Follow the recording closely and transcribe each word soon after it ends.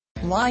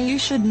Why you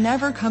should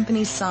never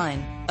company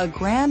sign, a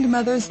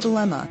grandmother's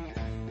dilemma.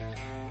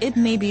 It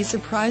may be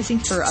surprising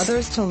for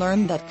others to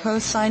learn that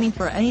co-signing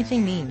for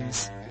anything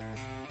means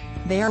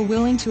they are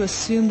willing to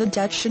assume the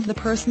debt should the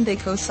person they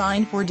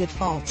co-sign for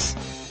defaults.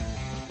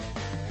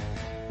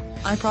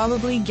 I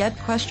probably get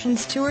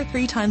questions 2 or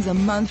 3 times a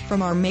month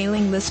from our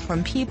mailing list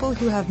from people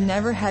who have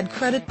never had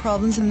credit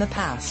problems in the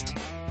past,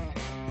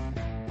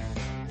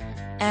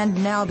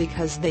 and now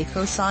because they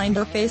co-signed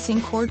are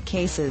facing court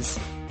cases,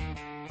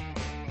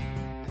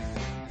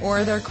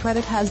 or their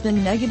credit has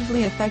been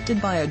negatively affected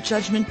by a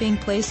judgment being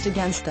placed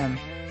against them.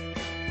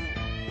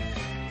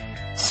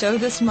 So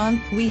this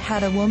month we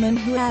had a woman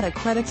who had a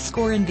credit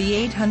score in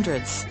the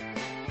 800s.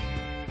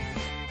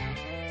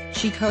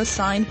 She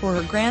co-signed for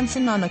her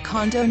grandson on a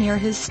condo near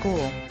his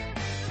school.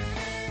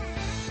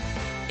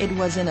 It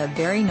was in a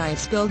very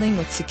nice building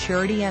with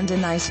security and a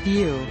nice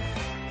view.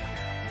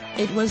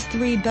 It was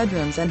 3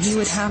 bedrooms and he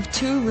would have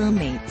 2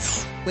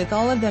 roommates, with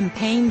all of them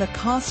paying. The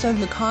cost of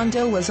the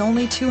condo was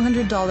only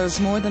 $200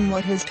 more than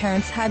what his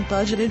parents had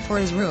budgeted for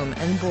his room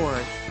and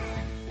board.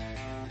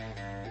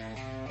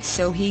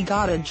 So he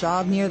got a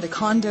job near the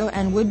condo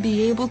and would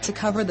be able to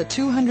cover the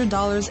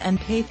 $200 and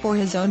pay for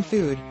his own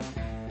food.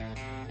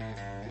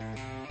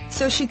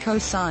 So she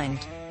co-signed.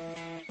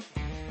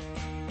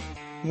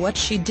 What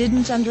she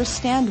didn't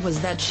understand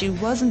was that she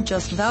wasn't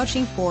just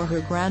vouching for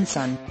her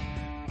grandson.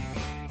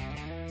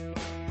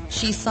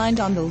 She signed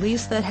on the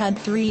lease that had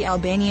 3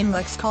 Albanian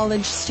Lex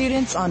college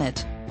students on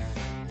it.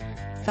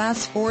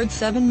 Fast forward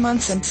 7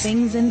 months and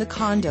things in the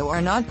condo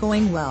are not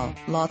going well,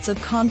 lots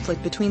of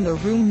conflict between the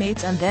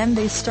roommates and then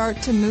they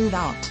start to move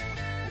out.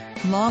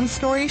 Long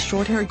story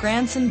short, her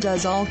grandson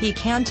does all he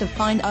can to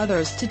find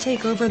others to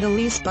take over the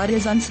lease but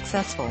is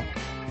unsuccessful.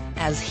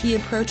 As he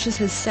approaches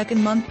his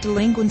 2nd month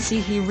delinquency,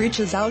 he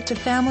reaches out to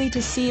family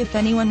to see if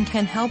anyone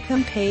can help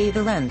him pay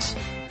the rent.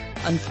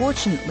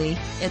 Unfortunately,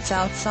 it's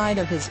outside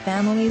of his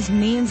family's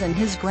means and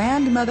his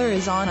grandmother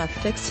is on a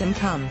fixed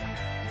income.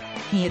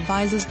 He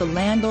advises the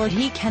landlord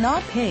he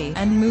cannot pay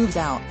and moves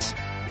out.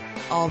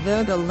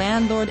 Although the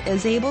landlord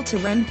is able to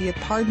rent the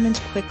apartment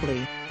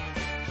quickly,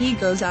 he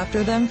goes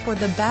after them for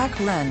the back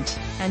rent,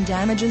 and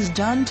damages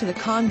done to the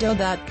condo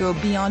that go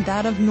beyond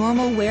that of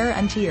normal wear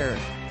and tear.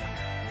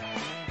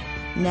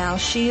 Now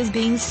she is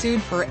being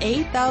sued for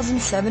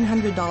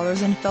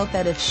 $8,700 and felt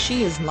that if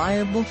she is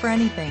liable for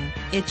anything,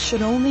 it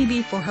should only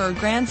be for her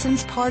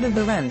grandson's part of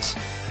the rent.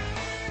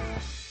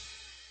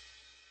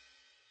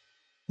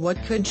 What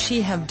could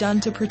she have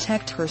done to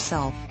protect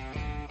herself?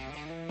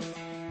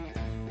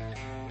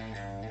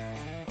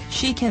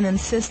 She can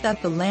insist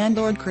that the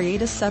landlord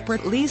create a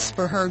separate lease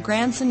for her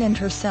grandson and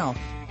herself.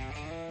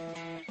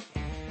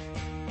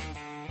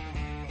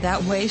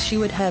 That way she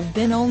would have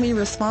been only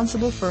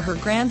responsible for her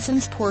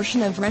grandson's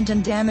portion of rent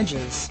and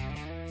damages.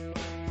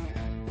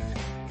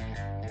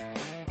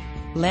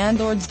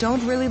 Landlords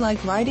don't really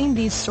like writing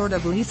these sort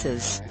of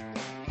leases,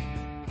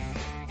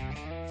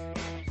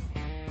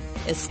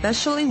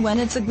 especially when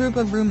it's a group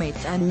of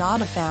roommates and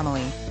not a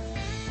family.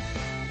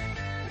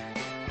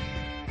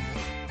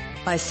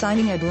 By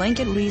signing a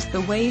blanket lease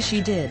the way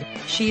she did,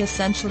 she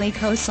essentially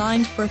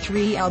co-signed for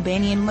 3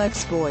 Albanian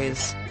Lex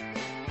boys.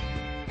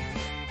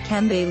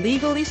 Can they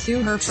legally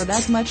sue her for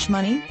that much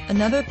money?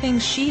 Another thing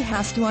she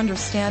has to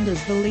understand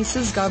is the lease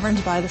is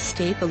governed by the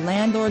state the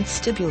landlord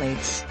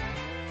stipulates.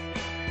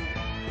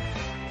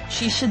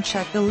 She should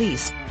check the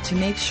lease, to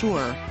make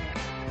sure.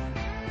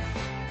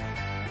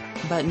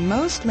 But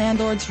most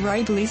landlords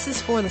write leases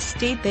for the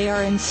state they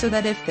are in so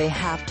that if they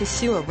have to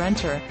sue a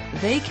renter,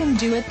 they can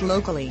do it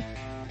locally,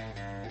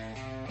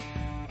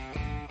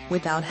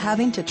 without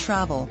having to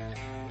travel.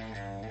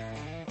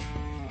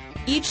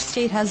 Each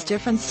state has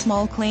different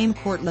small claim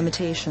court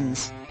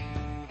limitations.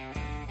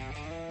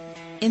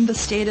 In the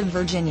state of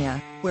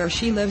Virginia, where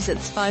she lives,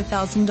 it's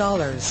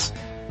 $5,000.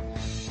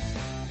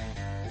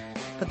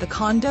 But the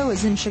condo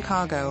is in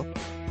Chicago,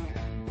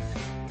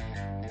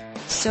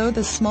 so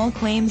the small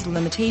claims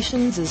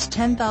limitations is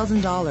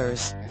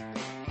 $10,000.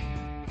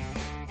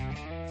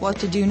 What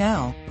to do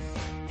now?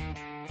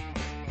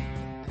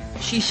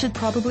 She should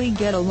probably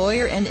get a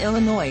lawyer in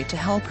Illinois to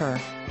help her.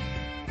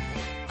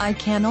 I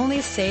can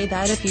only say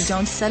that if you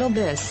don't settle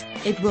this,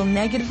 it will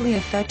negatively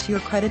affect your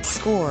credit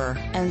score,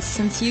 and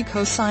since you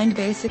co-signed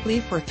basically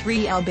for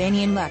 3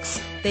 Albanian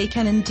Lex, they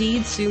can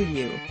indeed sue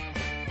you.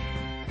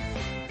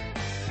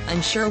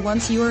 I'm sure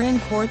once you are in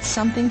court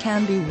something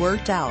can be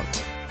worked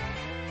out.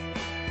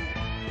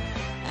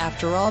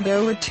 After all,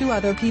 there were 2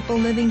 other people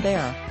living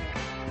there.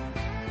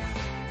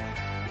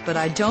 But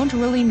I don't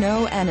really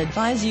know and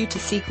advise you to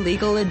seek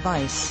legal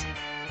advice.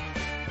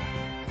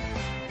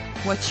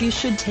 What you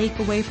should take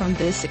away from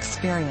this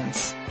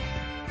experience: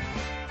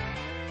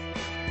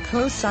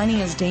 co-signing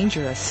is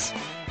dangerous.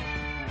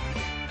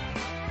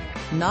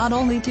 Not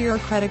only to your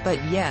credit,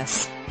 but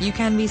yes, you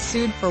can be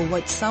sued for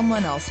what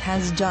someone else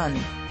has done.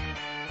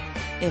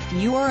 If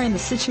you are in the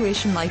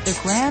situation like the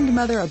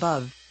grandmother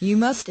above, you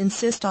must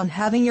insist on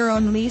having your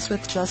own lease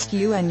with just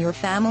you and your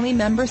family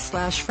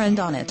member/friend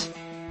on it.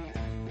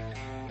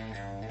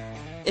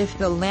 If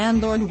the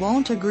landlord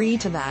won't agree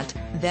to that,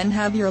 then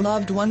have your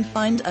loved one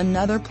find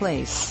another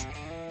place.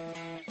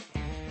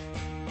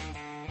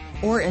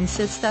 Or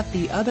insist that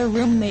the other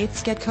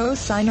roommates get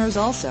co-signers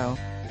also.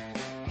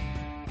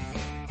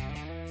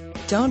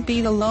 Don't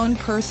be the lone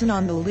person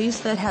on the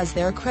lease that has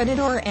their credit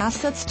or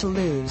assets to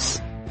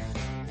lose.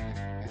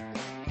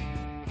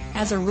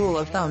 As a rule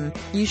of thumb,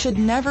 you should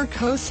never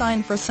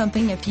co-sign for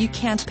something if you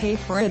can't pay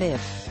for it.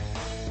 If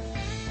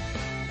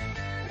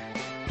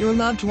your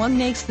loved one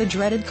makes the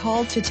dreaded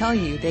call to tell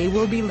you they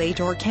will be late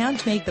or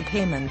can't make the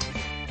payment.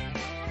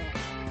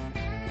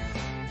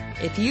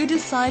 If you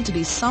decide to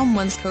be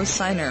someone's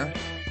co-signer,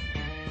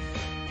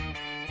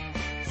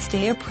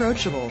 stay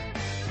approachable.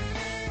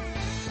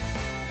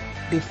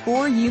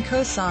 Before you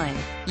co-sign,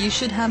 you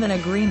should have an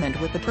agreement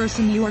with the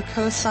person you are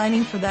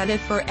co-signing for that if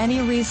for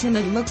any reason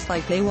it looks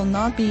like they will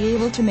not be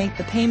able to make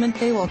the payment,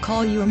 they will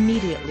call you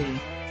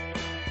immediately.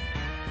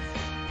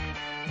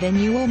 Then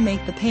you will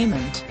make the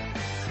payment.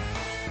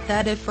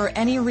 That if for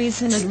any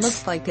reason it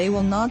looks like they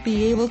will not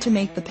be able to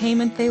make the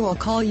payment, they will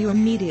call you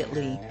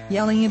immediately.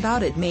 Yelling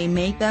about it may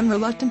make them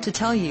reluctant to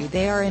tell you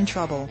they are in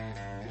trouble.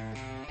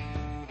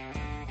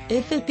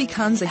 If it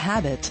becomes a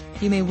habit,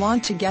 you may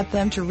want to get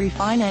them to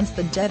refinance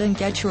the debt and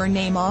get your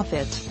name off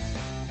it.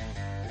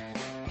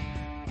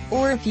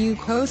 Or if you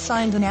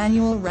co-signed an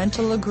annual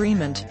rental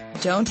agreement,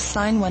 don't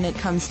sign when it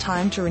comes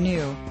time to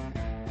renew.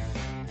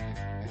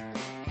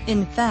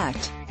 In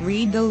fact,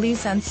 read the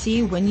lease and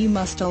see when you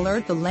must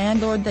alert the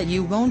landlord that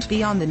you won't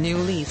be on the new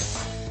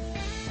lease.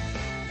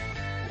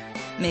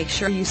 Make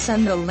sure you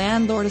send the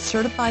landlord a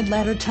certified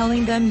letter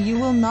telling them you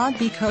will not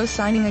be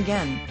co-signing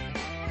again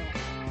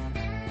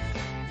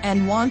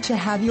and want to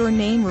have your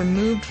name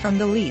removed from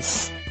the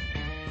lease.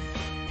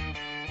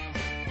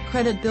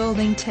 Credit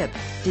building tip: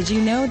 did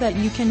you know that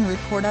you can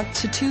report up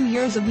to 2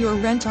 years of your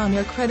rent on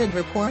your credit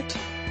report?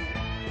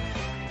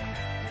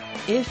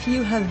 If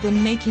you have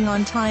been making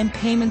on-time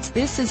payments,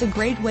 this is a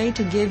great way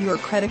to give your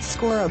credit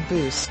score a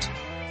boost.